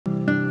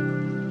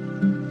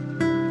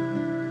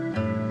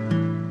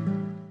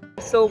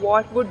So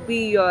what would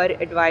be your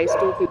advice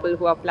to people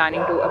who are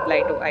planning to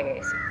apply to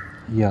IISc?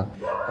 Yeah.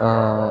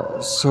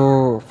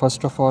 So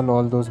first of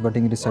all those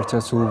budding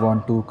researchers who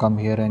want to come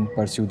here and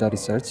pursue the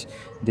research,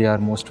 they are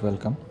most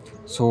welcome.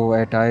 So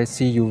at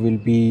IISc you will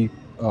be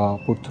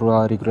put through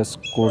a rigorous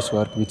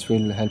coursework which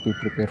will help you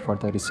prepare for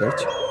the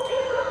research.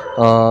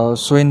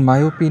 So in my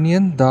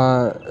opinion,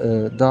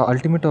 the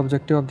ultimate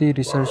objective of the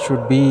research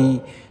should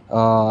be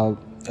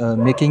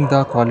making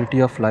the quality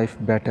of life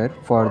better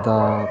for the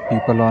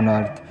people on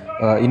earth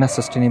in a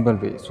sustainable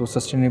way. So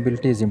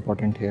sustainability is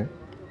important here.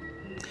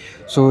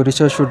 So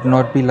research should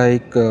not be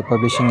like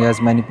publishing as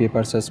many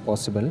papers as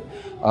possible,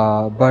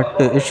 but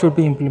it should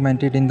be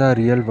implemented in the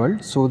real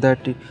world so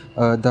that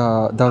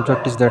the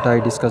objectives that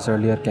I discussed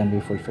earlier can be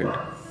fulfilled.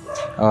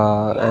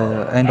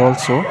 And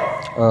also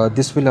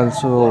this will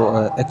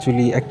also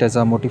actually act as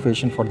a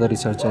motivation for the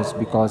researchers,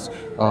 because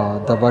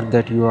the work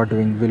that you are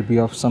doing will be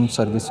of some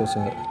service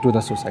to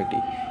the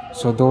society.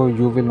 So though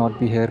you will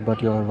not be here,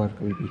 but your work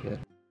will be here.